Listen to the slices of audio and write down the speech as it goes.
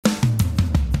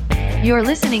You're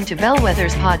listening to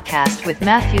Bellwether's podcast with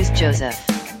Matthews Joseph.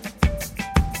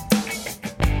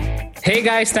 Hey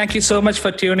guys, thank you so much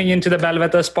for tuning into the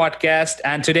Bellwether's podcast.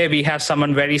 And today we have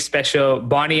someone very special,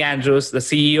 Bonnie Andrews, the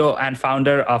CEO and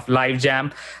founder of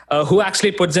LiveJam, who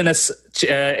actually puts in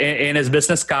his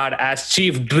business card as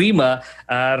Chief Dreamer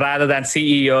rather than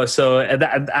CEO. So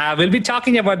we'll be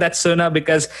talking about that sooner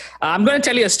because I'm going to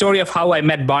tell you a story of how I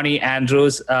met Bonnie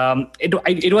Andrews.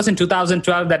 It was in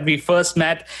 2012 that we first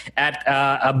met at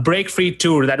a Break Free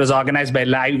tour that was organized by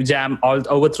LiveJam all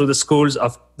over through the schools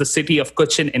of the city of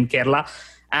Cochin in Kerala.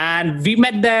 And we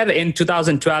met there in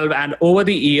 2012, and over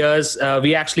the years,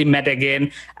 we actually met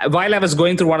again. While I was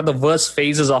going through one of the worst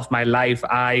phases of my life,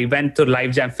 I went to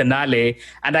LiveJam finale,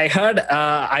 and I heard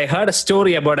a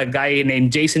story about a guy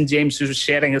named Jason James who was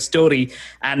sharing a story,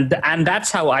 and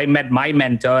that's how I met my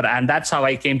mentor, and that's how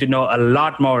I came to know a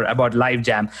lot more about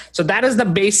LiveJam. So that is the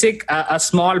basic, a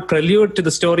small prelude to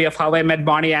the story of how I met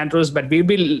Bonnie Andrews, but we'll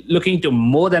be looking to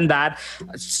more than that.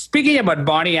 Speaking about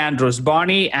Bonnie Andrews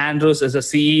is a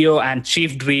CEO and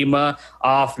Chief Dreamer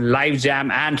of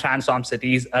LiveJam and Transform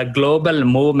Cities, a global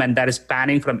movement that is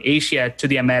spanning from Asia to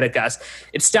the Americas.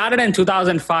 It started in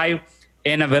 2005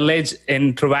 in a village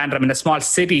in Trivandrum, in a small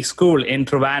city school in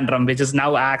Trivandrum, which is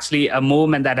now actually a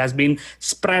movement that has been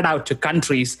spread out to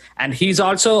countries. And he's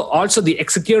also the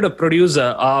executive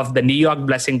producer of the New York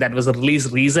Blessing that was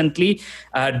released recently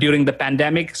during the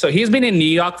pandemic. So he's been in New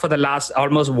York for the last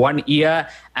almost 1 year,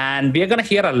 and we are going to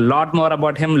hear a lot more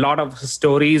about him, a lot of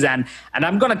stories. And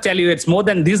I'm going to tell you, it's more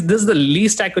than this. This is the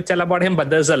least I could tell about him, but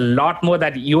there's a lot more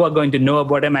that you are going to know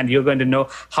about him, and you're going to know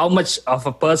how much of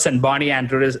a person Bonnie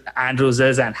Andrews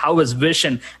is, and how his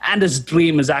vision and his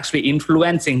dream is actually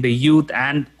influencing the youth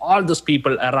and all those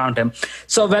people around him.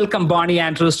 So welcome, Bonnie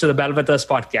Andrews, to the Bellwether's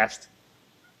podcast.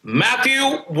 Matthew,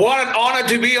 what an honor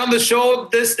to be on the show.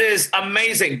 This is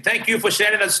amazing. Thank you for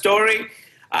sharing that story.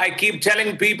 I keep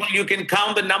telling people you can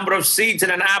count the number of seeds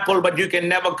in an apple, but you can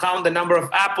never count the number of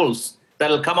apples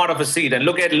that'll come out of a seed. And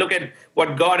look at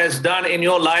what God has done in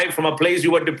your life, from a place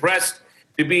you were depressed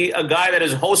to be a guy that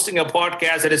is hosting a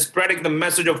podcast that is spreading the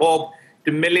message of hope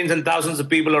to millions and thousands of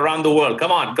people around the world.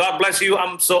 Come on. God bless you.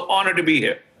 I'm so honored to be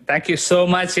here. Thank you so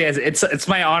much. Yes, it's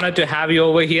my honor to have you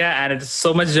over here, and it's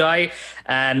so much joy.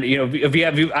 And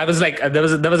I was like, there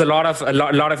was a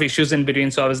lot of issues in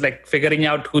between, so I was like figuring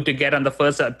out who to get on the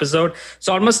first episode.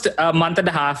 So almost a month and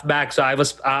a half back, so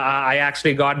I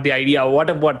actually got the idea.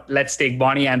 What let's take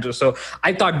Bonnie Andrews. So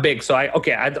I thought big. So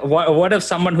what if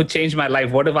someone who changed my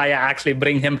life? What if I actually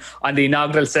bring him on the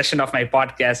inaugural session of my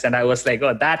podcast? And I was like,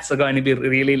 oh, that's going to be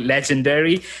really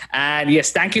legendary. And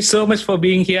yes, thank you so much for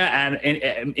being here, and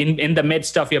in the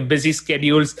midst of your busy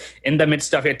schedules, in the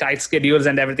midst of your tight schedules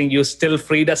and everything, you still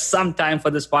freed us some time for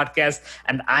this podcast.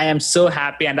 And I am so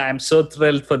happy and I am so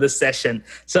thrilled for this session.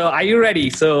 So are you ready?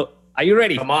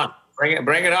 Come on, bring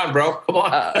it on, bro. Come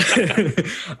on.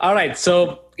 All right.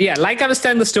 So yeah, like I was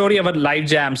telling the story about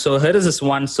LiveJam. So here is this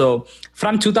one. So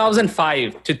from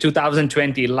 2005 to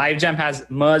 2020, LiveJam has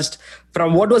merged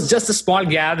from what was just a small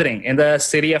gathering in the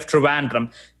city of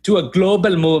Trivandrum to a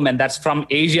global movement that's from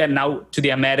Asia now to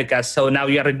the Americas. So now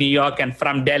you're in New York, and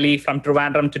from Delhi, from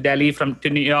Trivandrum to Delhi, to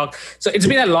New York. So it's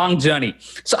been a long journey.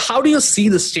 So how do you see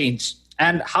this change?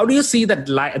 And how do you see that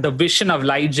the vision of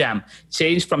LiveJam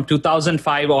change from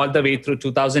 2005 all the way through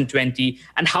 2020?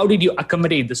 And how did you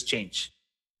accommodate this change?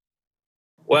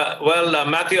 Well,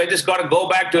 Matthew, I just got to go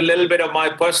back to a little bit of my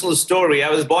personal story. I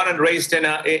was born and raised in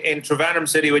Trivandrum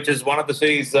city, which is one of the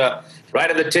cities right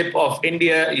at the tip of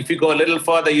India. If you go a little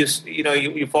further, you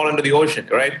fall into the ocean,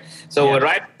 right? So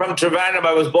right from Trivandrum,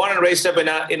 I was born and raised up in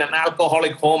an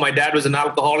alcoholic home. My dad was an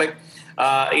alcoholic.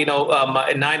 In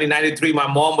 1993, my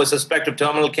mom was suspected of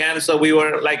terminal cancer. We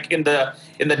were like in the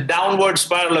downward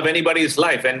spiral of anybody's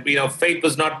life, and faith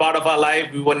was not part of our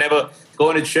life. We were never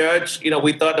going to church.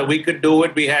 We thought that we could do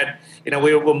it. We had,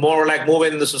 we were more like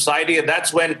moving in the society, and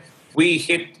that's when we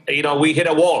hit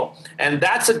a wall. And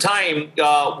that's a time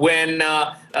when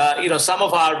some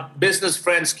of our business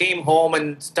friends came home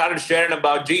and started sharing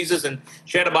about Jesus and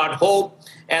shared about hope.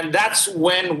 And that's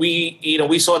when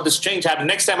we saw this change happen.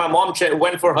 Next time my mom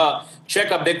went for her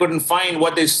checkup, they couldn't find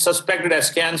what they suspected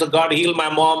as cancer. God healed my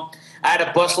mom. I had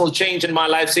a personal change in my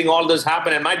life seeing all this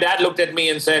happen. And my dad looked at me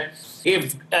and said,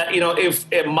 if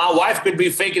my wife could be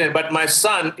faking it, but my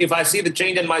son, if I see the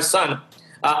change in my son,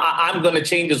 I'm going to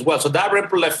change as well. So that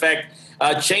ripple effect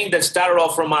change that started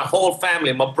off from my whole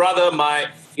family, my brother,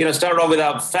 started off with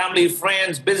our family,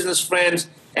 friends, business friends.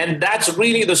 And that's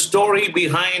really the story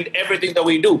behind everything that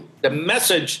we do. The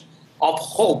message of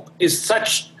hope is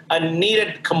such a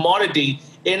needed commodity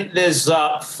in this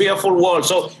fearful world.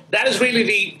 So that is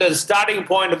really the starting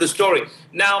point of the story.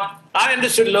 Now, I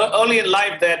understood early in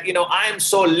life that, I am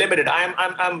so limited.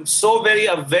 I'm so very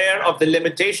aware of the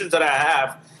limitations that I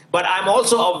have, but I'm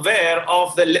also aware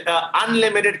of the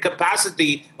unlimited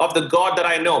capacity of the God that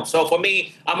I know. So for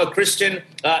me, I'm a Christian.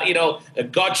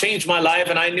 God changed my life,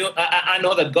 and I know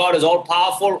that God is all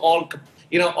powerful, all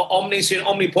omniscient,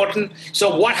 omnipotent.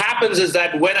 So what happens is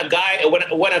that when a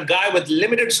guy with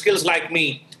limited skills like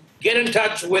me get in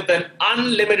touch with an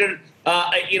unlimited,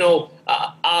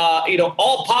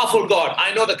 all-powerful God,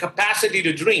 I know the capacity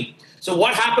to dream. So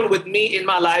what happened with me in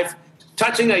my life,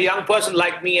 touching a young person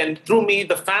like me, and through me,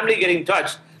 the family getting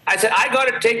touched, I said, I got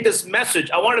to take this message.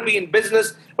 I want to be in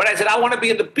business, but I said, I want to be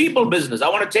in the people business. I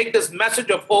want to take this message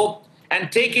of hope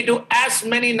and take it to as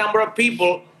many number of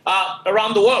people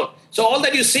around the world. So all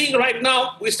that you're seeing right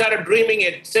now, we started dreaming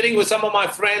it, sitting with some of my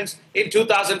friends in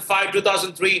 2005,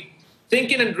 2003,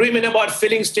 thinking and dreaming about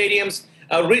filling stadiums,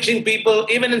 reaching people.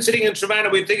 Even in sitting in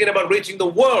Trivandrum, we're thinking about reaching the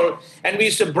world. And we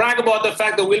used to brag about the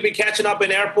fact that we'll be catching up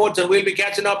in airports and we'll be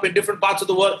catching up in different parts of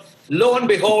the world. Lo and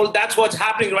behold, that's what's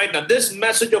happening right now. This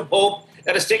message of hope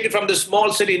that is taken from this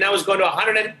small city now is going to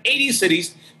 180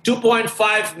 cities.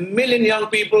 2.5 million young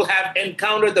people have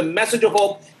encountered the message of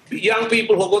hope. Young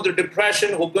people who are going through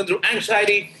depression, who are going through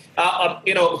anxiety,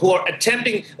 who are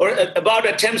attempting or about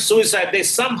to attempt suicide, they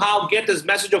somehow get this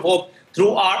message of hope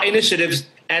through our initiatives,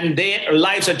 and their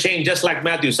lives are changed, just like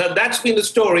Matthew. So that's been the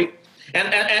story.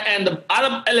 And the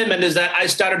other element is that I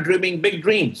started dreaming big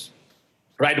dreams.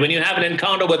 Right? When you have an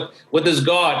encounter with this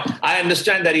God, I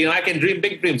understand that, I can dream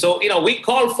big dreams. So, we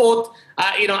call forth,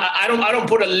 I don't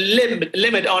put a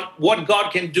limit on what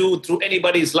God can do through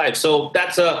anybody's life. So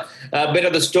that's a bit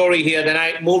of the story here. Then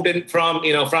I moved in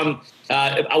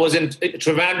I was in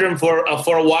Trivandrum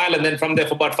for a while, and then from there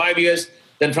for about 5 years.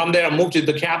 Then from there, I moved to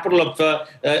the capital of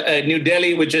New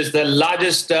Delhi, which is the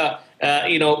largest,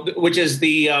 which is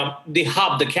the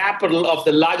hub, the capital of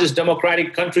the largest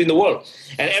democratic country in the world.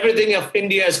 And everything of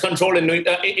India is controlled in New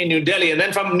Delhi. And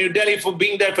then from New Delhi, for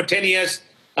being there for 10 years,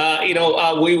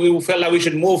 we felt like we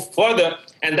should move further.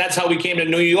 And that's how we came to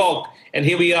New York. And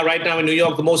here we are right now in New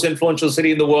York, the most influential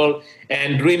city in the world,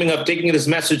 and dreaming of taking this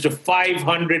message to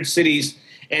 500 cities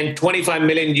and 25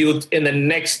 million youth in the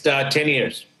next 10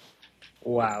 years.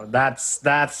 Wow, that's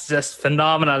just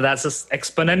phenomenal. That's just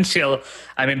exponential.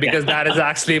 I mean, because that is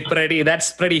actually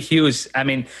pretty huge. I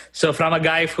mean, so from a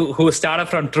guy who started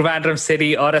from Trivandrum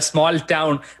city, or a small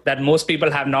town that most people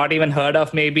have not even heard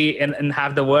of maybe in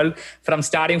half the world, from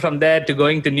starting from there to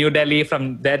going to New Delhi,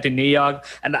 from there to New York.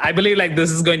 And I believe like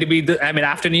this is going to be,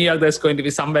 after New York, there's going to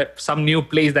be some new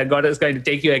place that God is going to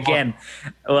take you again.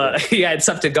 Well, yeah, it's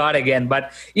up to God again.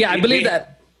 But yeah, I believe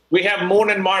that. We have Moon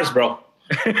and Mars, bro.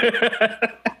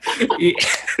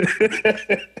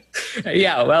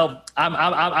 Yeah, well,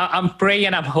 I'm praying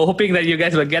and I'm hoping that you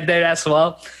guys will get there as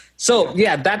well. So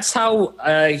yeah, that's how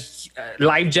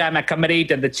Live Jam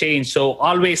accommodated the change. So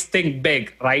always think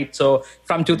big, right? So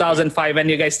from 2005 when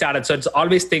you guys started, so it's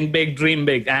always think big, dream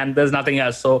big, and there's nothing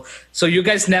else. So you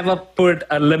guys never put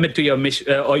a limit to your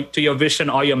mission or to your vision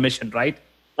or your mission, right?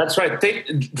 That's right.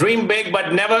 Dream big,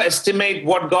 but never estimate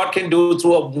what God can do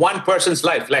through one person's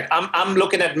life. Like I'm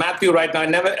looking at Matthew right now.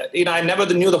 I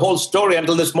never knew the whole story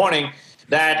until this morning.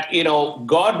 That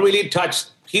God really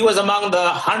touched. He was among the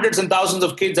hundreds and thousands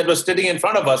of kids that were sitting in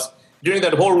front of us during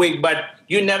that whole week. But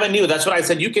you never knew. That's what I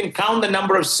said. You can count the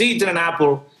number of seeds in an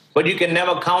apple, but you can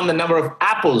never count the number of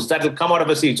apples that will come out of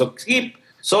a seed. So keep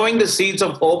sowing the seeds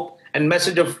of hope and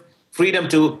message of freedom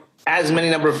to as many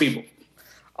number of people.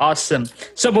 Awesome.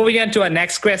 So moving on to our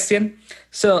next question.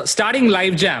 So starting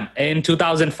Live Jam in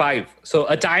 2005. So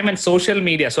a time in social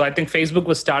media. So I think Facebook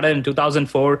was started in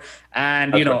 2004.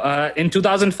 And, in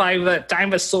 2005, a time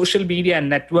where social media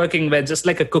and networking were just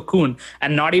like a cocoon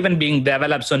and not even being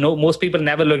developed. So most people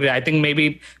never looked at it. I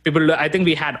think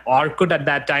we had Orkut at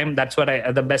that time. That's what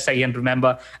the best I can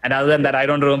remember. And other than that, I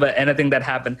don't remember anything that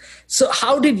happened. So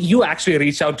how did you actually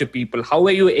reach out to people? How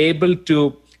were you able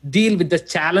to deal with the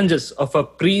challenges of a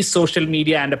pre-social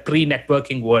media and a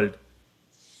pre-networking world?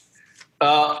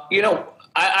 I'll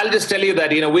just tell you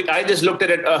that, I just looked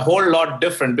at it a whole lot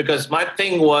different, because my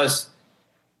thing was,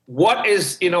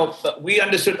 we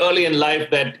understood early in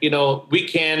life that, we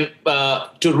can,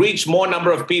 to reach more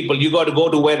number of people, you got to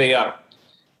go to where they are.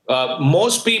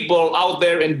 Most people out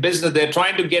there in business, they're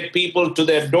trying to get people to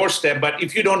their doorstep, but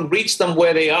if you don't reach them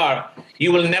where they are,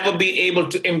 you will never be able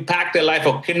to impact their life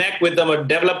or connect with them or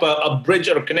develop a bridge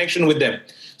or a connection with them.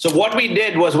 So what we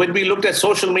did was, when we looked at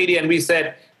social media and we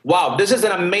said, wow, this is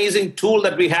an amazing tool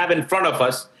that we have in front of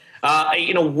us.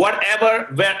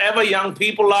 Wherever young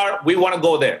people are, we want to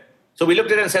go there. So we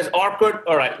looked at it and says, Orkut,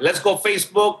 all right, let's go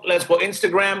Facebook, let's go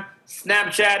Instagram,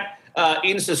 Snapchat,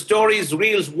 Insta Stories,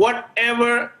 Reels,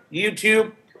 whatever,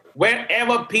 YouTube,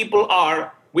 wherever people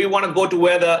are, we want to go to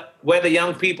where the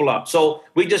young people are. So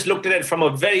we just looked at it from a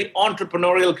very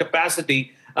entrepreneurial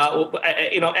capacity,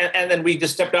 and then we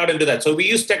just stepped out into that. So we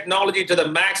use technology to the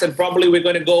max, and probably we're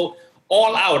going to go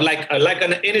all out, like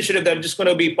an initiative that I'm just going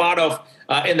to be part of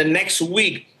in the next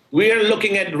week. We are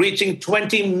looking at reaching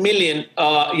 20 million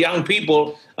young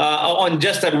people on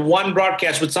just that one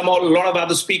broadcast with a lot of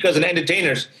other speakers and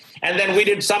entertainers. And then we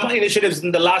did some initiatives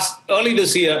in early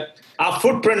this year. Our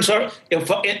footprints on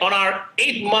our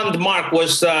 8-month mark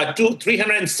was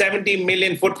 370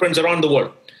 million footprints around the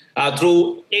world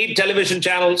through 8 television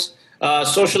channels,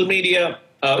 social media,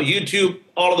 YouTube,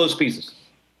 all of those pieces.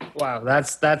 Wow,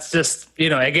 that's just,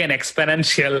 again,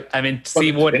 exponential. I mean,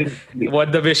 see what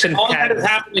the vision all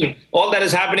that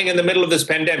is happening in the middle of this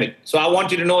pandemic. So I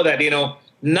want you to know that,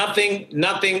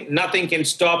 nothing can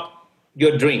stop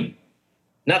your dream.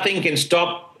 Nothing can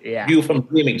stop you from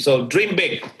dreaming. So dream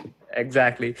big.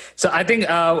 Exactly. So I think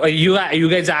you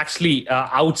guys actually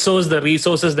outsourced the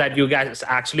resources that you guys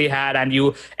actually had, and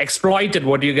you exploited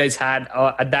what you guys had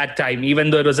at that time,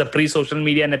 even though it was a pre-social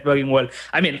media networking world.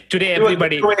 I mean, today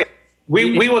everybody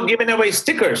we were giving away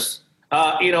stickers,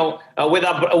 with our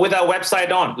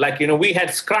website on. Like, we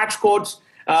had scratch codes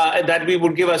that we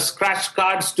would give us scratch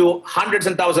cards to hundreds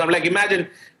and thousands. Like, imagine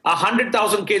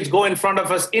 100,000 kids go in front of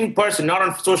us in person, not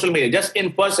on social media, just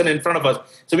in person in front of us.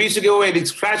 So we used to give away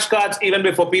these scratch cards even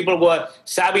before people were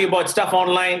savvy about stuff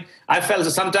online. I felt that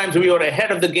sometimes we were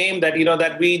ahead of the game, that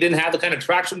that we didn't have the kind of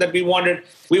traction that we wanted.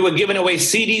 We were giving away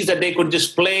CDs that they could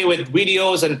just play with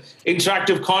videos and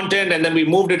interactive content, and then we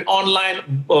moved it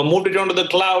online, moved it onto the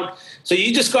cloud. So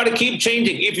you just got to keep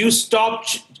changing. If you stop,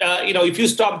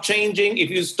 changing, if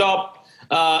you stop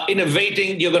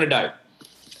innovating, you're going to die.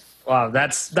 Wow, that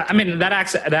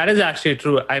is actually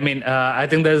true. I mean, I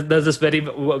think there's this very,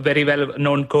 very well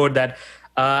known quote that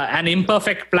an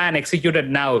imperfect plan executed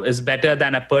now is better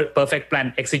than a perfect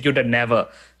plan executed never.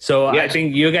 So yes. I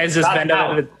think you guys just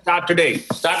start today.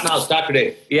 Start now. Start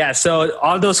today. Yeah. So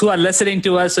all those who are listening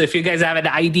to us, so if you guys have an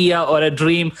idea or a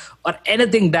dream or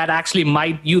anything that actually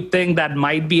you think that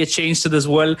might be a change to this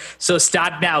world, so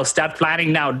start now. Start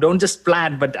planning now. Don't just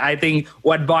plan. But I think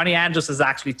what Bonnie Andrews is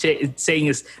actually saying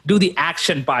is do the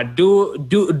action part, do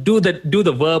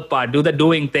the verb part, do the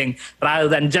doing thing rather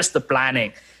than just the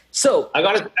planning. So I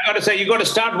gotta say, you got to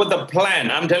start with the plan.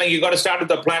 I'm telling you, you got to start with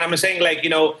the plan. I'm saying, like,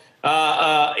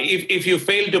 if you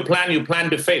fail to plan, you plan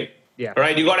to fail. Yeah.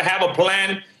 Right. You got to have a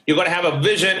plan. You got to have a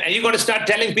vision, and you got to start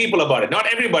telling people about it. Not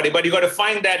everybody, but you got to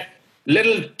find that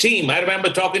little team. I remember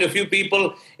talking to a few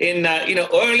people in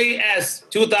early as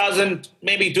 2000,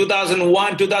 maybe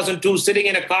 2001, 2002, sitting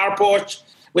in a car porch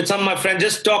with some of my friends,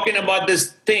 just talking about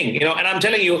this thing. And I'm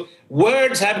telling you,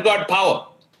 words have got power.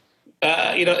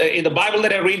 In the Bible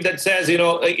that I read, that says,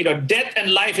 death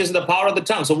and life is in the power of the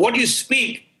tongue. So what you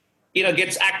speak,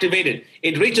 gets activated.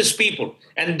 It reaches people,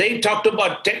 and they talk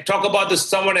about this to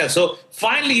someone else. So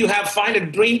finally, you find a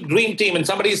dream team. And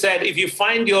somebody said, if you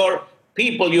find your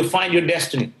people, you find your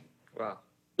destiny. Wow.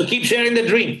 So keep sharing the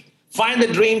dream. Find the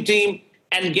dream team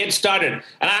and get started.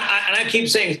 And I keep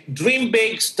saying, dream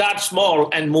big, start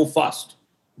small, and move fast.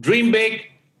 Dream big,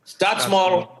 start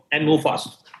small, and move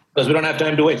fast, because we don't have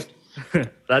time to waste.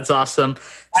 That's awesome.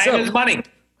 Time is money.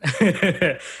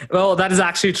 Well, that is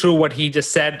actually true what he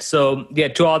just said. So yeah,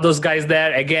 to all those guys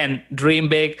there, again, dream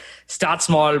big, start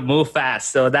small, move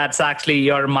fast. So that's actually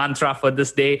your mantra for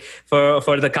this day, for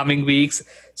the coming weeks.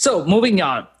 So moving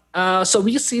on. So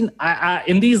we've seen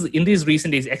in these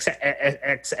recent days,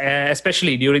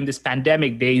 especially during this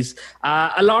pandemic days,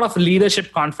 a lot of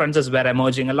leadership conferences were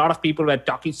emerging. A lot of people were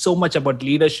talking so much about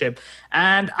leadership.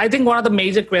 And I think one of the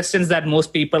major questions that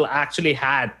most people actually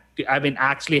have,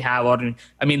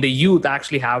 the youth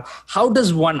actually have, how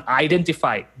does one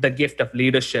identify the gift of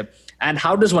leadership? And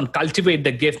how does one cultivate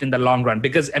the gift in the long run?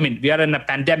 Because, we are in a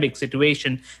pandemic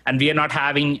situation, and we are not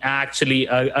having actually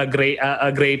a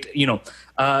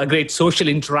great social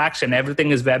interaction.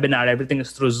 Everything is webinar, everything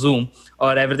is through Zoom,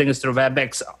 or everything is through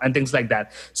WebEx and things like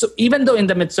that. So even though in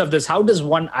the midst of this, how does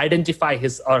one identify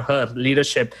his or her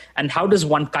leadership, and how does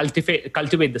one cultivate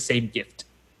the same gift?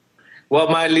 Well,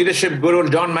 my leadership guru,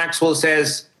 John Maxwell,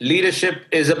 says leadership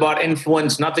is about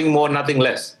influence, nothing more, nothing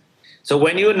less. So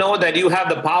when you know that you have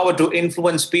the power to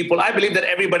influence people, I believe that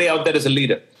everybody out there is a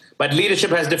leader, but leadership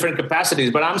has different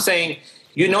capacities. But I'm saying,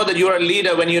 that you're a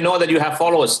leader when you know that you have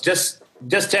followers. Just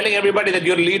just telling everybody that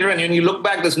you're a leader and when you look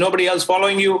back, there's nobody else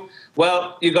following you,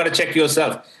 well, you got to check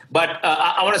yourself. But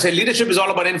I want to say leadership is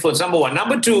all about influence, number one.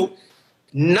 Number two,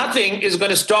 nothing is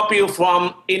going to stop you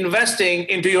from investing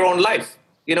into your own life.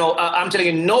 I'm telling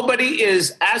you, nobody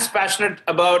is as passionate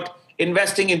about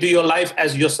investing into your life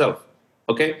as yourself.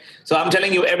 Okay, so I'm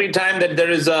telling you, every time that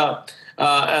there is a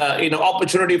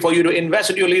opportunity for you to invest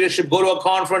in your leadership, go to a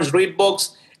conference, read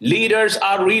books. Leaders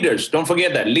are readers. Don't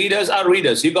forget that. Leaders are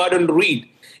readers. You got to read.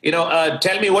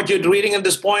 Tell me what you're reading at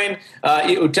this point.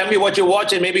 Tell me what you're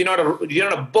watching. Maybe you're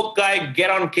not a book guy. Get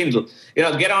on Kindle.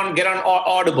 Get on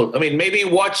Audible. I mean, maybe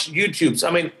watch YouTubes. I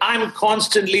mean, I'm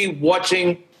constantly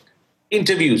watching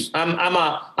interviews.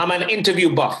 I'm an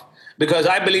interview buff because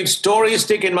I believe stories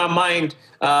stick in my mind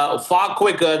far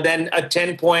quicker than a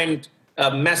 10-point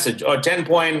message or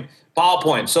 10-point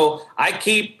PowerPoint. So I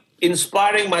keep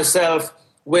inspiring myself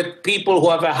with people who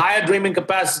have a higher dreaming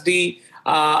capacity,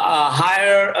 a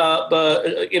higher,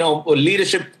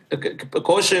 leadership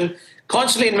quotient,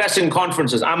 constantly investing in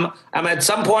conferences. I'm at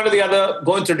some point or the other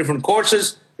going through different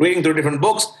courses, reading through different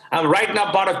books. I'm right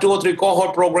now part of 2 or 3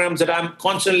 cohort programs that I'm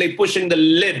constantly pushing the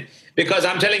lid because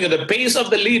I'm telling you, the pace of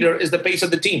the leader is the pace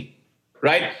of the team,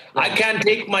 right? I can't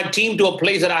take my team to a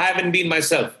place that I haven't been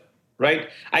myself. Right?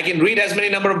 I can read as many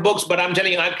number of books, but I'm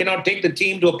telling you, I cannot take the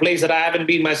team to a place that I haven't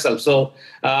been myself. So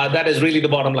that is really the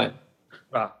bottom line.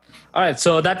 Wow. All right.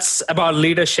 So that's about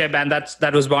leadership, and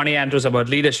that was Bonnie Andrews about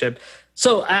leadership.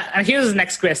 So and here's the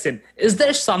next question: is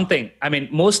there something? I mean,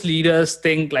 most leaders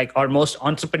think or most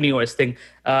entrepreneurs think,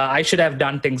 I should have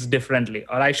done things differently,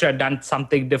 or I should have done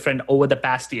something different over the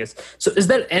past years. So, is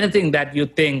there anything that you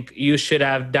think you should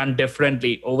have done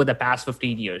differently over the past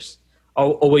 15 years,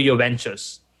 or over your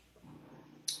ventures?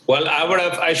 Well,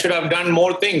 I should have done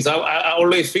more things. I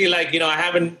always feel like, I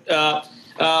haven't,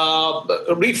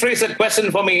 rephrase that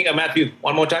question for me, Matthew,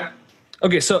 one more time.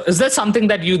 Okay. So is there something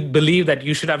that you believe that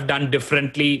you should have done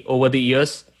differently over the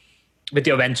years with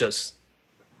your ventures?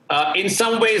 In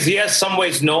some ways, yes, some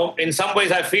ways, no. In some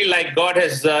ways, I feel like God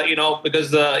has,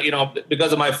 because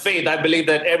of my faith, I believe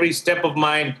that every step of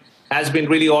mine has been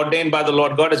really ordained by the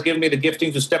Lord. God has given me the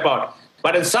gifting to step out.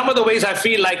 But in some of the ways, I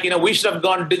feel like, we should have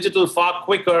gone digital far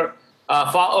quicker,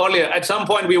 far earlier. At some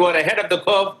point, we were ahead of the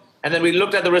curve, and then we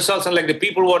looked at the results, and the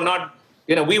people were not,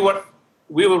 we were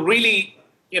really,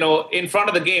 in front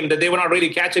of the game, that they were not really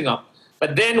catching up.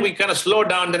 But then we kind of slowed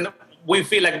down, and we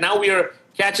feel like now we are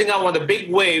catching up on the big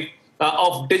wave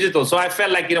of digital. So I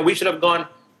felt like, we should have gone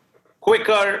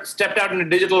quicker, stepped out into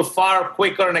digital far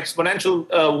quicker, an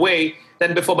exponential way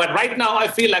than before. But right now, I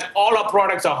feel like all our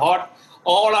products are hot.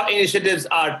 All our initiatives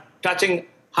are touching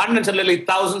hundreds and literally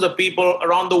thousands of people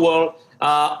around the world.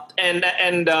 So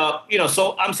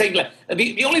I'm saying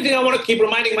the only thing I want to keep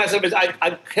reminding myself is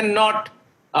I cannot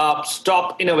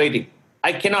stop innovating.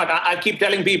 I cannot. I keep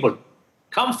telling people,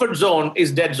 comfort zone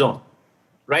is dead zone,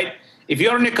 right? If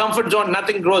you're in a comfort zone,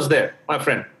 nothing grows there, my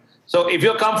friend. So if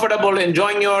you're comfortable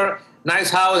enjoying your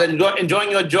nice house, enjoying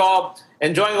your job,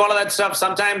 enjoying all of that stuff,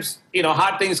 sometimes,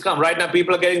 hard things come. Right now,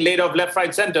 people are getting laid off left,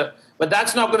 right, center. But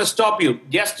that's not going to stop you.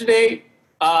 Yesterday,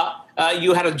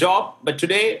 you had a job, but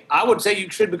today, I would say you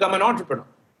should become an entrepreneur,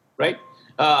 right?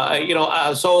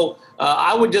 So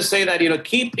I would just say that,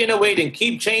 keep innovating,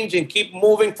 keep changing, keep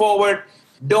moving forward.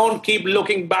 Don't keep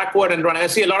looking backward and running. I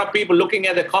see a lot of people looking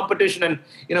at the competition and,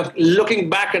 looking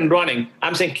back and running.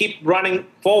 I'm saying keep running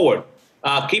forward.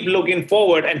 Keep looking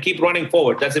forward and keep running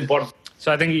forward. That's important.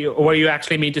 So I think what you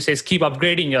actually mean to say is keep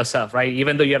upgrading yourself, right?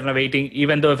 Even though you're innovating,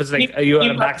 even though if it's like you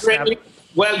are a backstab.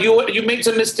 Well, you made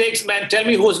some mistakes, man. Tell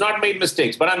me who's not made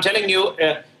mistakes. But I'm telling you,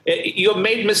 you've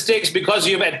made mistakes because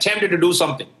you've attempted to do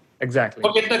something. Exactly.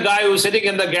 Forget the guy who's sitting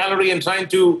in the gallery and trying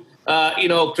to,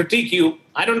 critique you.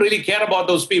 I don't really care about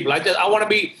those people. I want to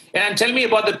be, and tell me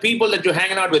about the people that you're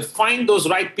hanging out with. Find those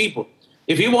right people.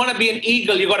 If you want to be an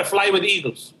eagle, you got to fly with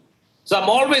eagles. So I'm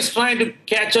always trying to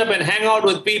catch up and hang out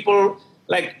with people.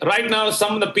 Like right now,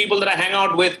 some of the people that I hang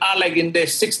out with are like in their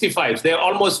 65s. They're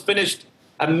almost finished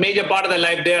a major part of their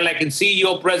life. They're like in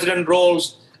CEO, president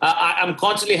roles. I'm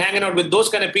constantly hanging out with those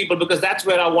kind of people because that's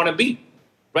where I want to be,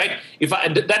 right?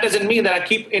 That doesn't mean that I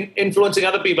keep influencing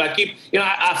other people.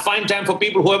 I find time for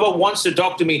people, whoever wants to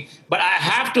talk to me. But I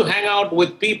have to hang out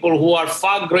with people who are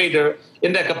far greater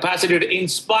in their capacity to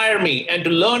inspire me and to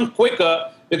learn quicker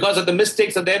because of the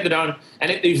mistakes that they've done.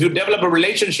 And if you develop a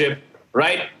relationship,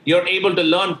 right, you're able to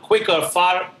learn quicker,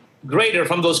 far greater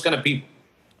from those kind of people.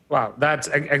 Wow, that's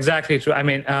exactly true. I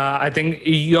mean, I think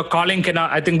your calling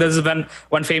cannot, I think this is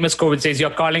one famous quote which says your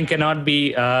calling cannot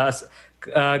be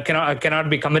cannot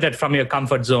be committed from your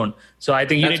comfort zone. So I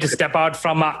think you need to step out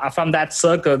from that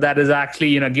circle that is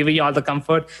actually giving you all the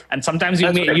comfort. And sometimes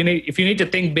you need, if you need to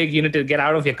think big, you need to get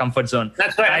out of your comfort zone.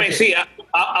 That's right. I mean, see,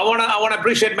 I want to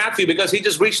appreciate Matthew because he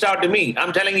just reached out to me.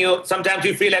 I'm telling you, sometimes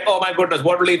you feel like, oh my goodness,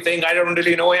 what will he think? I don't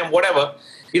really know him, whatever.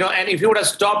 And if you would have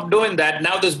stopped doing that,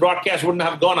 now this broadcast wouldn't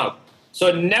have gone out.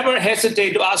 So never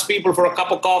hesitate to ask people for a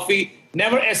cup of coffee.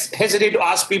 Never hesitate to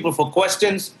ask people for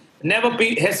questions. Never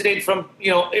hesitate from,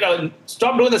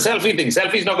 stop doing the selfie thing.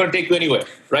 Selfie's not going to take you anywhere,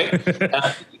 right?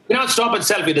 You cannot stop at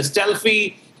selfie. The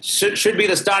selfie should be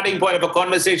the starting point of a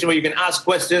conversation where you can ask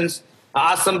questions.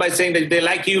 Ask them by saying that they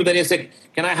like you. Then you say,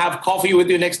 can I have coffee with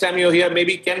you next time you're here?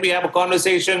 Maybe can we have a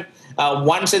conversation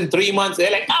once in 3 months? They're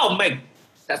like, oh, Meg,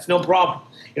 that's no problem.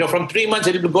 From 3 months,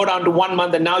 it will go down to 1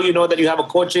 month. And now you know that you have a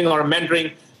coaching or a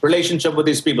mentoring relationship with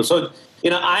these people. So,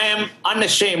 I am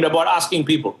unashamed about asking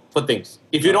people for things.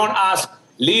 If you don't ask,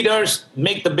 leaders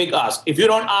make the big ask. If you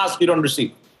don't ask, you don't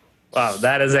receive. Wow,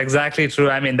 that is exactly true.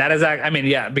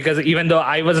 Yeah, because even though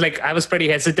I was pretty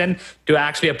hesitant to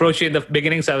actually approach you in the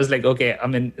beginning. So I was like, okay,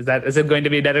 is it going to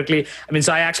be directly?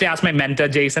 So I actually asked my mentor,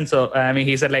 Jason. So,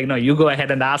 he said like, no, you go ahead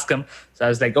and ask him. So I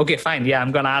was like, okay, fine. Yeah,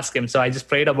 I'm going to ask him. So I just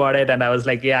prayed about it and I was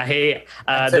like, yeah, hey,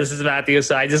 this is Matthew.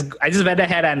 So I just went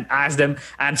ahead and asked him.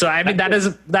 And so,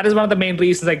 that is one of the main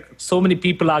reasons, like so many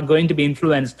people are going to be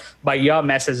influenced by your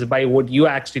message, by what you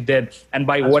actually did and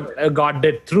by what God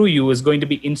did through you is going to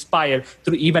be inspired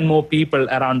through even more people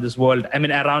around this world.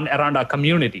 Around our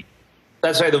community.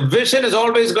 That's right. The vision is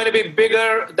always going to be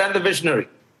bigger than the visionary,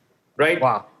 right?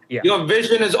 Wow. Yeah. Your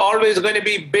vision is always going to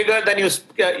be bigger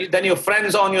than your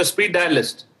friends on your speed dial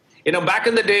list. Back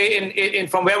in the day, in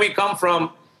from where we come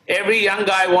from, every young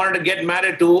guy wanted to get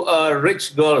married to a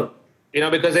rich girl,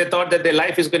 because they thought that their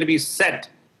life is going to be set.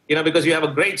 Because you have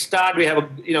a great start, we have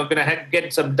going to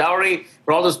get some dowry.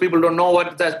 For all those people who don't know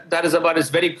what that is about, it's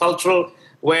very cultural,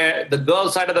 where the girl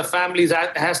side of the family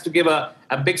has to give a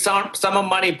big sum of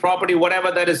money, property,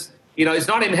 whatever that is. It's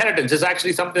not inheritance. It's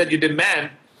actually something that you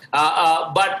demand.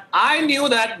 But I knew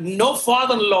that no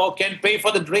father-in-law can pay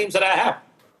for the dreams that I have.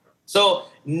 So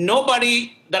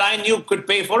nobody that I knew could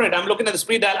pay for it. I'm looking at the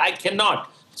speed dial. I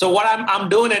cannot. So what I'm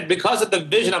doing it because of the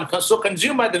vision. I'm so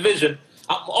consumed by the vision.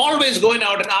 I'm always going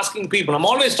out and asking people. I'm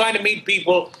always trying to meet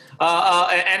people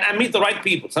and I meet the right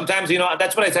people. Sometimes,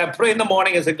 that's what I say. I pray in the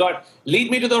morning and say, God,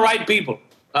 lead me to the right people.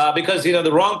 Because,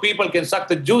 the wrong people can suck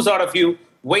the juice out of you,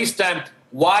 waste time.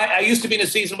 Why? I used to be in a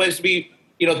season where I used to be,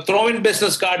 throwing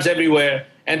business cards everywhere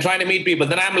and trying to meet people.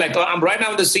 Then I'm like, I'm right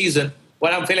now in the season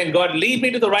where I'm feeling, God, lead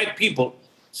me to the right people.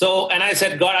 So, and I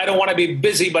said, God, I don't want to be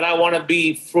busy, but I want to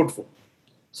be fruitful.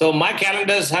 So my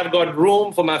calendars have got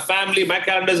room for my family. My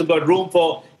calendars have got room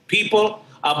for people.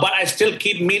 But I still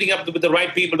keep meeting up with the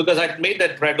right people because I made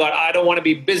that prayer. God, I don't want to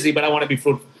be busy, but I want to be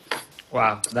fruitful.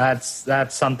 Wow, that's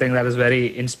something that is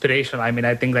very inspirational.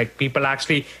 I think like people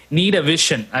actually need a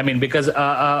vision. Because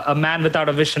a man without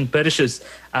a vision perishes.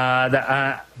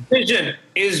 Vision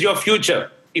is your future.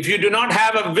 If you do not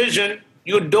have a vision,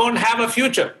 you don't have a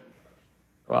future.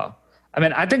 Wow.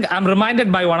 I think I'm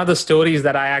reminded by one of the stories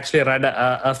that I actually read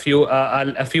a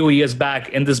few years back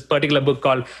in this particular book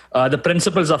called The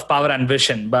Principles of Power and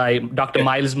Vision by Dr.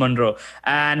 Miles Monroe.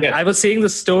 And I was reading the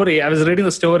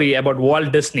story about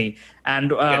Walt Disney.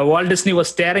 And Walt Disney was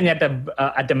staring at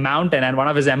a mountain, and one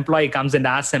of his employees comes and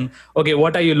asks him, okay,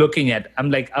 what are you looking at?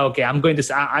 I'm like, okay,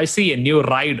 I see a new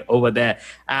ride over there.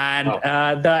 And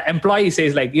the employee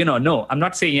says like, no, I'm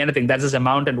not seeing anything. That's just a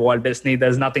mountain, Walt Disney.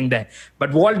 There's nothing there.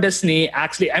 But Walt Disney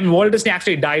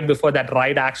actually died before that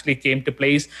ride actually came to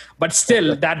place. But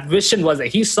still, that vision was,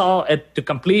 he saw it to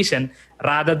completion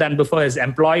rather than before his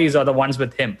employees or the ones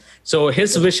with him. So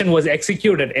his vision was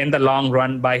executed in the long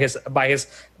run by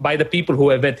the people who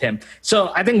were with him.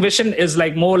 So I think vision is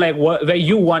like more like where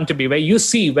you want to be, where you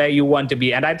see where you want to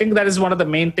be. And I think that is one of the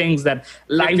main things that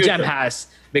LiveJam has,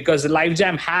 because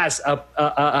LiveJam has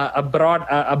a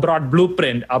broad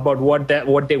blueprint about what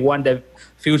they want their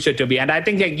future to be. And I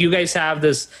think like you guys have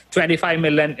this 25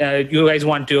 million, you guys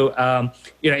want to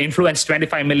influence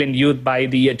 25 million youth by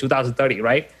the year 2030,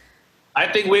 right? I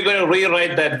think we're going to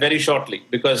rewrite that very shortly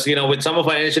because, with some of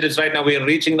our initiatives right now, we're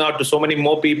reaching out to so many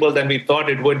more people than we thought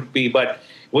it would be. But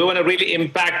we want to really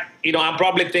impact, I'm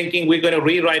probably thinking we're going to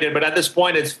rewrite it. But at this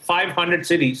point, it's 500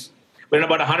 cities. We're in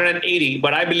about 180.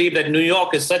 But I believe that New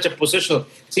York is such a positional.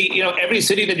 See, every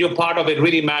city that you're part of, it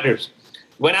really matters.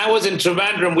 When I was in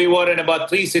Trivandrum, we were in about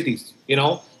 3 cities,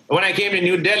 When I came to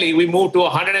New Delhi, we moved to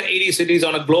 180 cities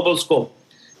on a global scope.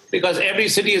 Because every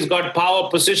city has got power.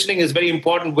 Positioning is very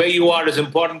important. Where you are is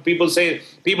important. People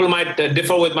might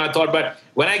differ with my thought, but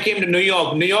when I came to New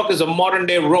York is a modern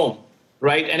day Rome.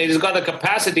 right? And it has got the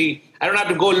capacity. I don't have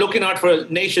to go looking out for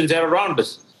nations that are around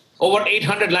us. Over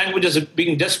 800 languages are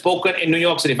being just spoken in New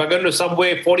York City. If I go into a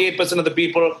subway, 48% of the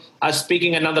people are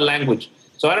speaking another language.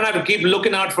 So I don't have to keep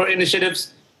looking out for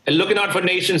initiatives and looking out for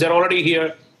nations that are already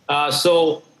here.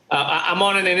 I'm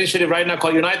on an initiative right now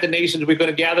called Unite the Nations. We're going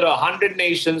to gather 100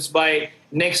 nations by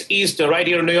next Easter right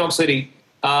here in New York City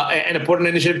and put an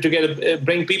initiative together,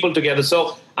 bring people together.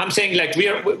 So I'm saying like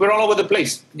we're all over the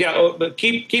place. Yeah,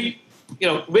 keep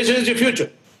vision is your future.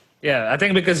 Yeah, I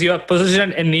think because you are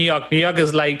positioned in New York. New York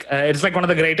is like it's like one of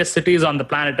the greatest cities on the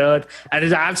planet Earth, and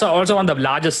it's also one of the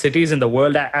largest cities in the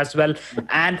world as well.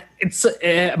 And it's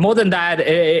more than that.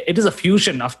 It is a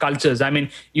fusion of cultures. I mean,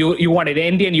 you wanted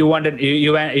Indian, you wanted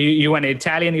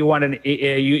Italian, you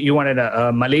wanted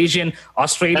a Malaysian,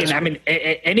 Australian. That's I mean,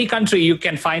 any country you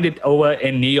can find it over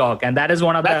in New York, and that is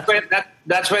one of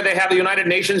that's where they have the United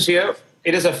Nations here.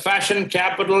 It is a fashion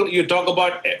capital. You talk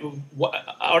about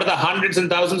out of the hundreds and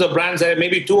thousands of brands, there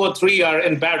maybe 2 or 3 are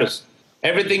in Paris.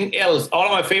 Everything else, all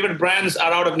of my favorite brands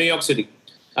are out of New York City.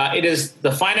 It is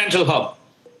the financial hub.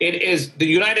 It is the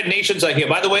United Nations are here.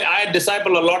 By the way, I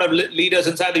disciple a lot of leaders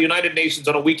inside the United Nations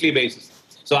on a weekly basis.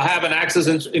 So I have an access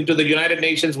into the United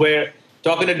Nations where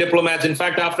talking to diplomats. In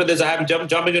fact, after this, I have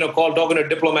jumping in a call talking to a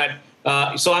diplomat.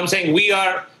 So I'm saying we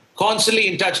are constantly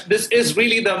in touch. This is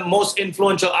really the most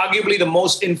influential, arguably the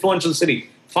most influential city.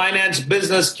 Finance,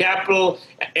 business, capital,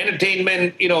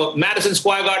 entertainment. Madison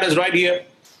Square Garden is right here.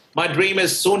 My dream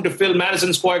is soon to fill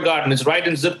Madison Square Garden. It's right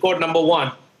in zip code number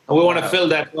 1. And we want to fill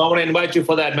that. I want to invite you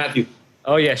for that, Matthew.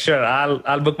 Oh yeah, sure.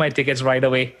 I'll book my tickets right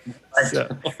away. So.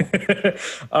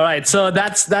 All right. So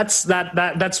that's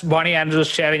Bonnie Andrews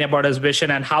sharing about his vision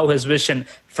and how his vision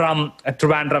from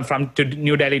Trivandrum to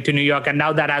New Delhi to New York, and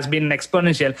now that has been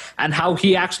exponential, and how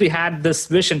he actually had this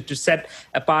vision to set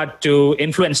apart to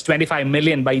influence 25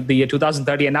 million by the year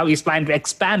 2030, and now he's planning to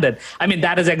expand it. I mean,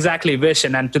 that is exactly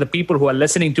vision. And to the people who are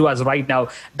listening to us right now,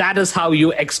 that is how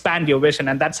you expand your vision,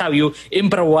 and that's how you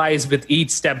improvise with each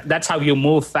step. That's how you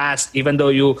move fast, even though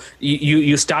you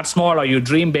start small or you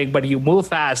dream big, but you move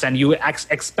fast and you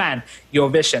expand your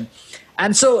vision.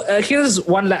 And so here's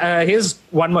one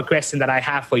more question that I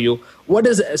have for you.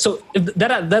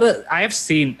 I have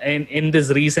seen in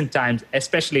these recent times,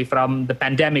 especially from the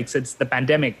pandemic, since the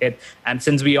pandemic hit, and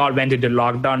since we all went into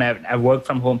lockdown and work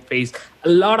from home phase, a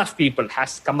lot of people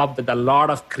has come up with a lot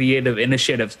of creative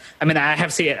initiatives. I mean, I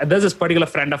have seen there's this particular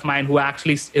friend of mine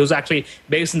who's actually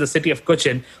based in the city of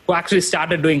Cochin, who actually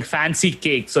started doing fancy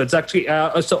cakes. So it's actually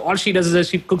so all she does is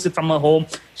she cooks it from her home.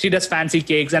 She does fancy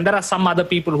cakes, and there are some other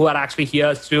people who are actually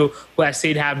here too, who I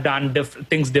see have done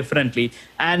things differently.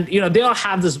 And they all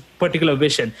have this particular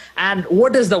vision. And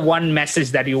what is the one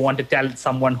message that you want to tell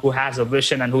someone who has a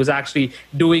vision and who's actually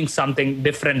doing something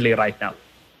differently right now?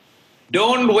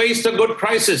 Don't waste a good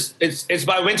crisis. It's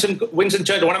by Winston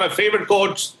Churchill. One of my favorite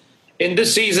quotes in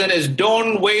this season is,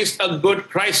 don't waste a good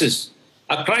crisis.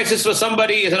 A crisis for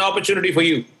somebody is an opportunity for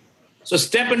you. So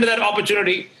step into that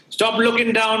opportunity. Stop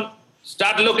looking down.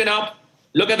 Start looking up.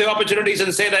 Look at the opportunities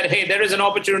and say that, hey, there is an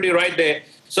opportunity right there.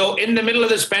 So in the middle of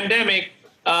this pandemic,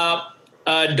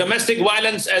 domestic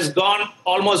violence has gone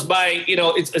almost by,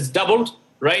 it's doubled,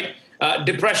 right?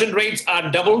 Depression rates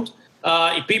are doubled.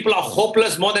 People are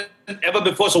hopeless more than ever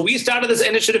before. So we started this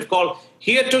initiative called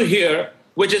Here to Here,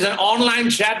 which is an online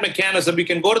chat mechanism. You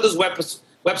can go to this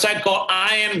website called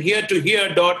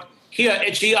IamHereToHear.here,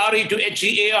 H-E-R-E to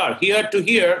H-E-A-R,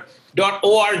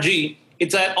 HereToHear.org.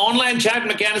 It's an online chat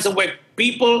mechanism where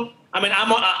people,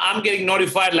 I'm getting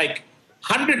notified like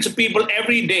hundreds of people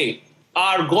every day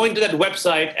are going to that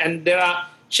website, and there are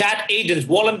chat agents,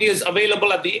 volunteers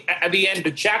available at the end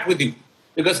to chat with you.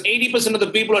 Because 80% of the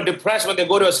people are depressed when they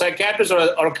go to a psychiatrist or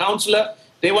a counselor.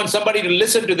 They want somebody to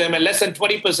listen to them, and less than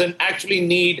 20% actually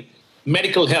need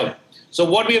medical help. So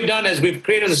what we have done is we've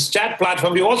created this chat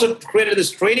platform. We also created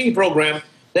this training program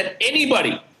that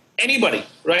anybody,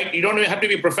 right? You don't even have to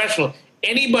be a professional.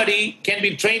 Anybody can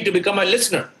be trained to become a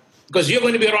listener, because you're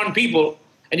going to be around people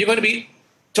and you're going to be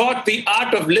taught the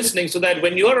art of listening, so that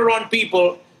when you're around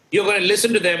people, you're going to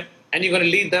listen to them and you're going to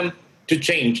lead them to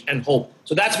change and hope.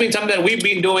 So that's been something that we've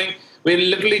been doing. We're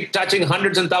literally touching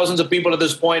hundreds and thousands of people at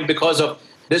this point because of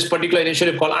this particular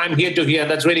initiative called I'm Here to Hear.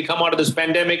 That's really come out of this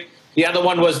pandemic. The other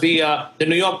one was the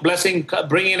New York Blessing,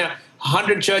 bringing in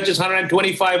 100 churches,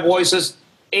 125 voices,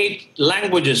 8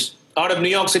 languages out of New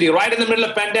York City, right in the middle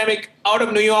of pandemic, out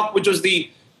of New York, which was the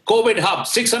COVID hub.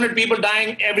 600 people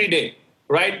dying every day,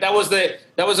 right? That was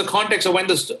the context of when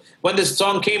this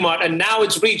song came out, and now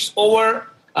it's reached over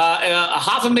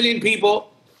 500,000 people.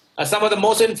 some of the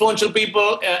most influential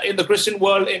people in the Christian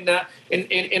world in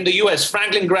the U.S.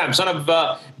 Franklin Graham, son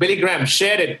of Billy Graham,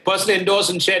 shared it, personally endorsed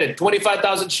and shared it.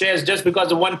 25,000 shares just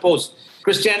because of one post.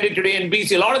 Christianity Today and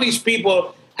BC. A lot of these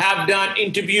people have done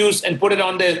interviews and put it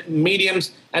on their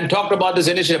mediums and talked about this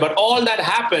initiative. But all that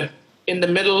happened in the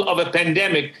middle of a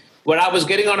pandemic where I was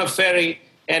getting on a ferry.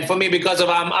 And for me, because of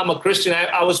I'm a Christian,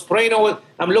 I was praying over.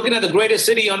 I'm looking at the greatest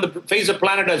city on the face of the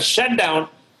planet that's shut down.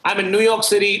 I'm in New York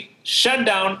City, shut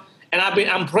down, and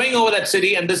I'm praying over that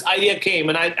city. And this idea came,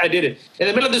 and I did it in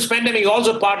the middle of this pandemic.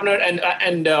 Also partnered and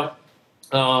I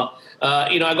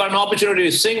got an opportunity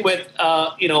to sing with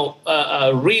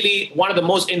really one of the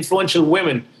most influential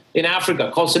women in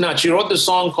Africa called Sinach. She wrote this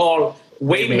song called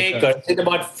Waymaker. It's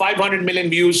about 500 million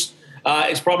views.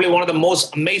 It's probably one of the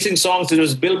most amazing songs. It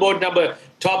was Billboard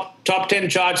top 10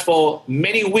 charts for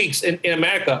many weeks in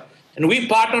America. And we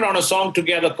partnered on a song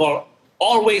together called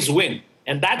Always Win.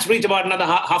 And that's reached about another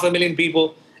 500,000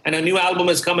 people. And a new album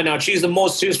is coming out. She's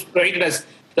rated as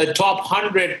the top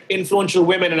 100 influential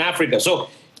women in Africa. So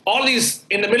all these,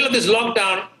 in the middle of this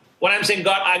lockdown, when I'm saying,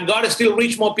 God, I got to still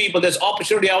reach more people. There's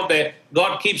opportunity out there.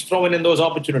 God keeps throwing in those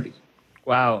opportunities.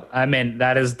 Wow. I mean,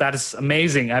 that is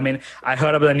amazing. I mean, I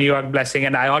heard of the New York Blessing,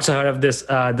 and I also heard of this,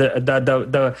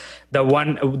 the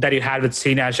one that you had with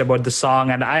Sinach about the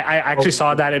song. And I actually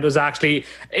saw that it was actually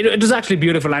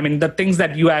beautiful. I mean, the things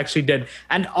that you actually did,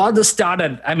 and all this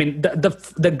started, I mean,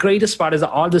 the greatest part is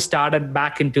that all this started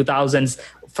back in 2000s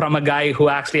from a guy who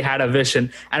actually had a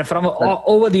vision, and from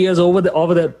over the years,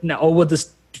 over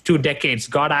this 2 decades,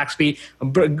 God actually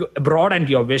broadened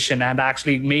your vision and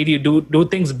actually made you do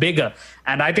things bigger.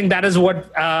 And I think that is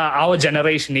what our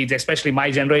generation needs, especially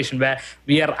my generation, where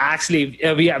we are actually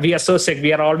we are so sick.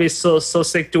 We are always so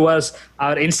sick towards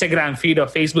our Instagram feed or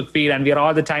Facebook feed, and we are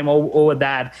all the time over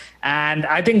that. And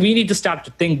I think we need to start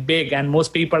to think big. And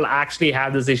most people actually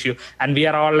have this issue, and we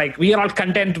are all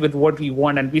content with what we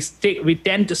want, and we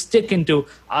tend to stick into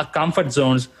our comfort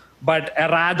zones. But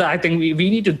rather, I think we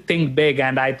need to think big,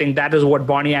 and I think that is what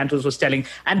Bonnie Andrews was telling.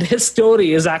 And his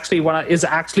story is actually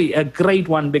a great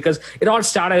one, because it all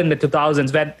started in the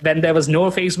 2000s when there was no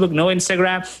Facebook, no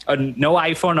Instagram, or no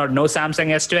iPhone, or no Samsung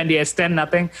S20, S10,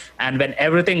 nothing. And when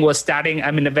everything was starting, I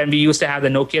mean, when we used to have the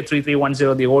Nokia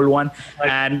 3310, the old one,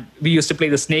 and we used to play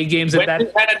the snake games with that.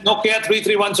 When we had a Nokia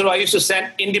 3310, I used to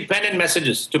send independent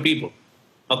messages to people,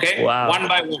 okay? Wow.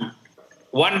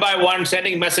 One by one,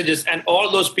 sending messages. And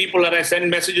all those people that I send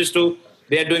messages to,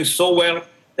 they are doing so well.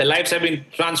 Their lives have been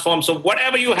transformed. So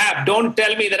whatever you have, don't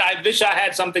tell me that I wish I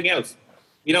had something else.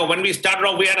 You know, when we started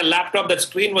off, we had a laptop. That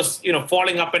screen was,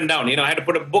 falling up and down. I had to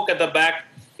put a book at the back.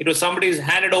 It was somebody's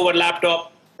handed over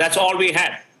laptop. That's all we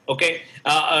had. Okay.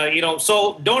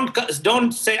 So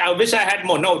don't say, I wish I had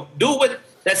more. No,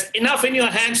 there's enough in your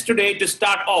hands today to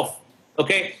start off.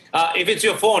 Okay. If it's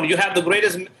your phone, you have the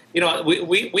greatest.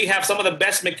 We have some of the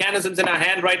best mechanisms in our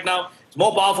hand right now. It's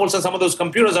more powerful than some of those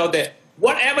computers out there.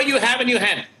 Whatever you have in your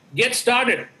hand, get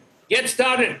started. Yeah.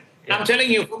 I'm telling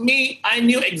you, for me, I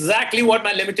knew exactly what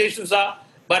my limitations are,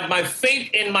 but my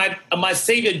faith in my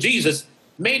Savior Jesus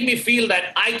made me feel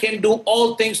that I can do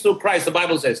all things through Christ, the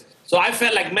Bible says. So I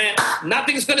felt like, man,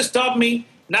 nothing's going to stop me.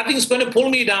 Nothing's going to pull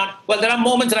me down. Well, there are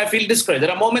moments that I feel discouraged.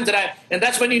 There are moments and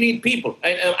that's when you need people.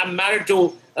 I'm married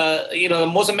to, the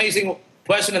most amazing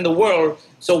person in the world.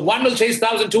 So one will chase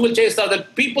 1,000, two will chase 1,000.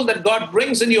 People that God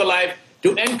brings in your life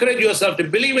to encourage yourself, to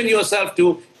believe in yourself,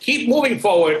 to keep moving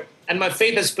forward. And my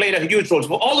faith has played a huge role. So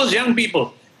for all those young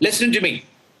people, listen to me.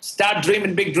 Start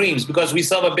dreaming big dreams, because we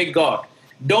serve a big God.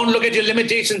 Don't look at your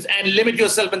limitations and limit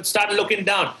yourself and start looking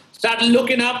down. Start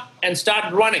looking up and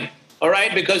start running. All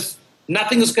right? Because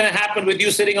nothing is going to happen with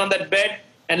you sitting on that bed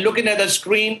and looking at the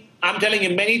screen. I'm telling you,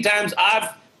 many times I've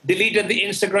deleted the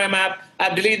Instagram app.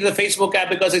 I've deleted the Facebook app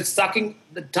because it's sucking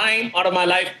the time out of my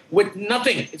life with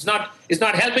nothing. It's not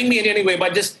helping me in any way,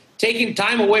 but just taking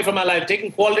time away from my life,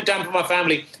 taking quality time from my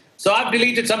family. So I've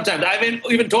deleted sometimes. I've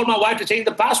even told my wife to change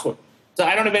the password, so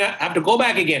I don't even have to go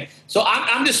back again. So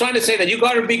I'm just trying to say that you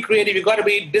got to be creative. You got to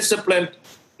be disciplined,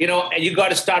 and you got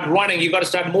to start running. You got to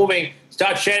start moving,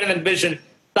 start sharing that vision.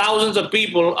 Thousands of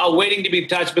people are waiting to be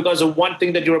touched because of one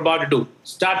thing that you're about to do.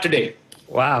 Start today.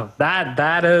 Wow,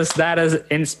 that is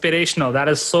inspirational. That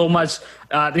is so much.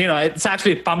 It's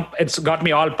actually pumped. It's got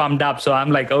me all pumped up. So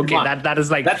I'm like, okay, that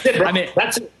is like. That's it. Bro.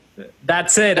 That's it.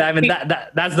 That's it. I mean,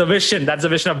 that's the vision. That's the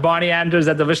vision of Bonnie Andrews.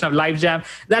 That's the vision of Live Jam.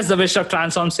 That's the vision of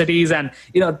Transform Cities. And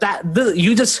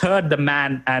you just heard the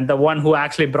man and the one who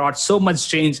actually brought so much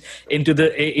change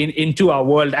into our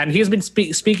world. And he's been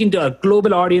speaking to a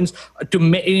global audience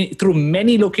through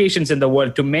many locations in the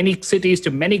world, to many cities, to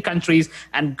many countries,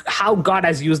 and how God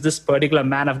has used this particular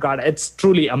man of God. It's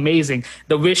truly amazing.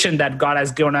 The vision that God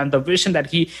has given and the vision that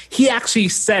he actually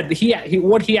said,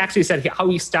 what he actually said, how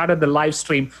he started the live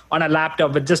stream on a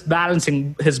laptop with just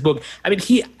balancing his book. I mean,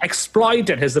 he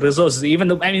exploited his resources. Even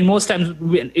though, I mean, most times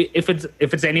if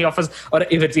it's any of us or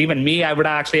if it's even me, I would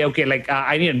actually,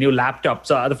 I need a new laptop.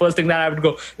 So the first thing that I would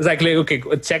go is okay,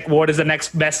 check what is the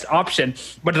next best option.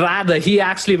 But rather, he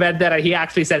actually went there and he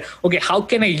actually said, okay, how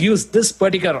can I use this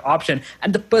particular option?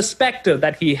 And the perspective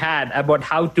that he had about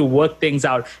how to work things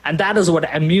out. And that is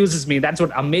what amuses me. That's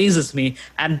what amazes me.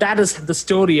 And that is the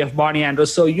story of Bonnie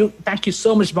Andrews. So thank you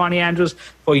so much, Bonnie Andrews,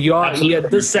 for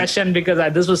this session, because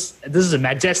this is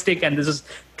majestic, and this is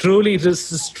truly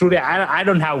I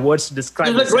don't have words to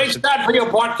describe. This is a great start for your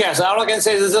podcast. All I can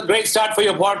say is this is a great start for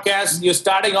your podcast. You're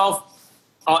starting off.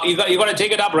 You're going to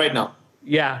take it up right now.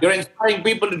 Yeah, you're inspiring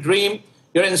people to dream.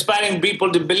 You're inspiring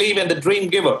people to believe in the dream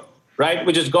giver, right?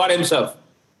 Which is God Himself.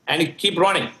 And you keep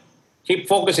running, keep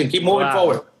focusing, keep moving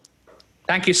forward.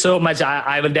 Thank you so much.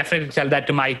 I will definitely tell that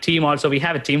to my team also. We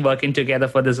have a team working together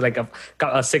for this, like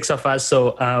a 6 of us.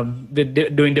 So we're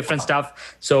doing different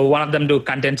stuff. So one of them do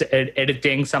content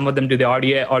editing. Some of them do the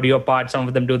audio part. Some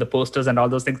of them do the posters and all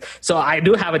those things. So I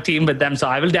do have a team with them. So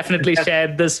I will definitely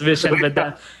share this vision with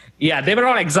them. Yeah, they were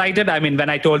all excited. I mean, when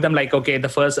I told them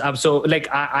the first,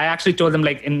 I actually told them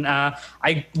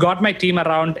I got my team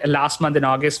around last month in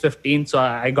August 15th. So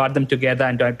I got them together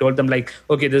and I told them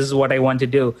okay, this is what I want to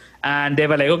do. And they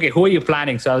were okay, who are you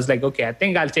planning? So I was okay, I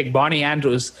think I'll take Bonnie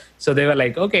Andrews. So they were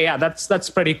okay, yeah,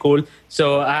 that's pretty cool.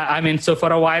 So so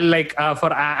for a while,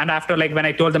 and after when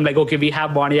I told them okay, we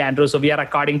have Bonnie Andrews, so we are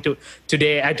recording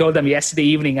today. I told them yesterday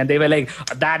evening, and they were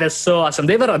that is so awesome.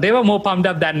 They were more pumped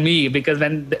up than me, because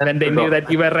when they knew that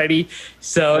you were ready.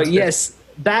 So that's yes. Good.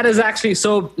 That is actually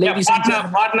so. Ladies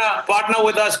partner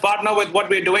with us. Partner with what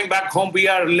we're doing back home. We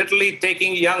are literally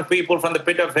taking young people from the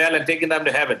pit of hell and taking them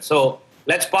to heaven. So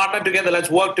let's partner together. Let's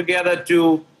work together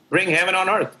to bring heaven on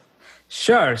earth.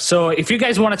 Sure. So if you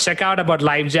guys want to check out about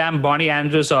Live Jam, Bonnie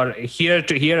Andrews, or Here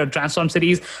to Here or Transform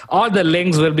Cities, all the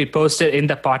links will be posted in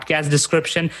the podcast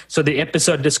description. So the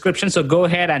episode description. So go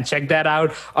ahead and check that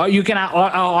out. Or you can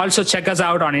also check us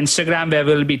out on Instagram, where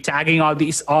we'll be tagging all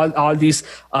these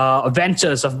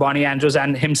ventures of Bonnie Andrews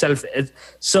and himself.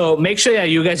 So make sure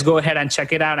you guys go ahead and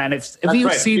check it out. And if you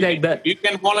right. see you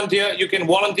can volunteer. You can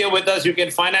volunteer with us. You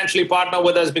can financially partner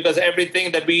with us, because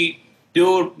everything that we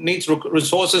do needs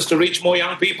resources to reach more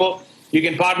young people. You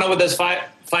can partner with us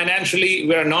financially.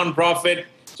 We're a non-profit,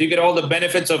 so you get all the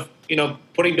benefits of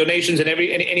putting donations in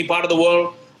any part of the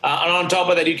world. And on top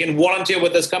of that, you can volunteer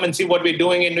with us. Come and see what we're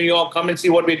doing in New York. Come and see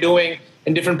what we're doing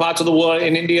in different parts of the world,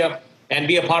 in India, and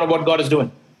be a part of what God is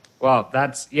doing. Wow,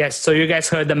 yes. So you guys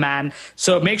heard the man.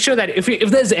 So make sure that if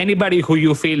there's anybody who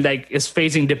you feel is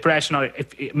facing depression or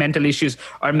mental issues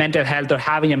or mental health or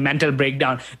having a mental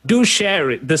breakdown, do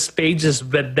share this pages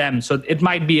with them. So it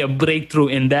might be a breakthrough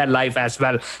in their life as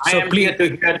well. So I am here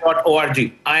to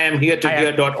hear.org. I am here to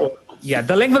hear.org. Yeah,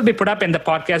 the link will be put up in the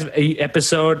podcast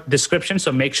episode description,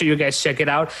 so make sure you guys check it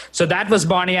out. So that was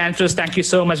Bonnie Andrews. Thank you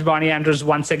so much, Bonnie Andrews,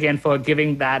 once again for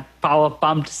giving that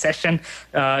power-pumped session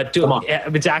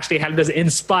which actually helped us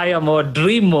inspire more,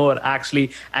 dream more,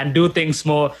 actually, and do things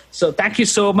more. So thank you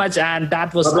so much, and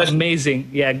that was amazing.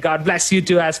 Yeah, God bless you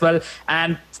too as well.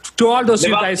 And to all those you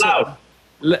guys...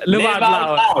 Live out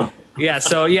loud. Yeah,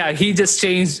 so he just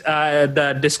changed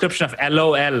the description of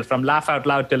LOL from laugh out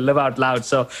loud to live out loud.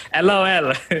 So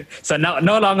LOL. So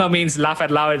no longer means laugh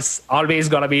out loud. It's always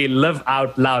going to be live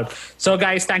out loud. So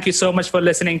guys, thank you so much for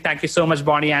listening. Thank you so much,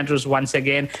 Bonnie Andrews, once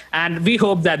again. And we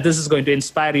hope that this is going to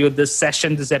inspire you, this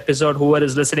session, this episode, whoever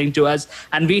is listening to us.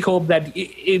 And we hope that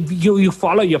if you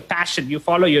follow your passion, you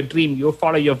follow your dream, you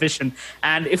follow your vision.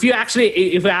 And if you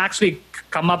actually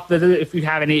come up with it,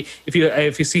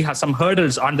 if you see some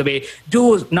hurdles on the way,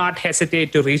 do not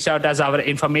hesitate to reach out, as our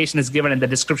information is given in the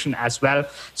description as well.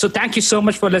 So thank you so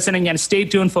much for listening, and stay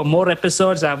tuned for more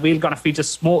episodes. We're going to feature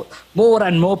more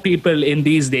and more people in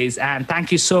these days. And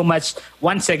thank you so much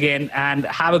once again, and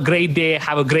have a great day.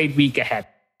 Have a great week ahead.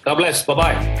 God bless.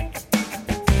 Bye-bye.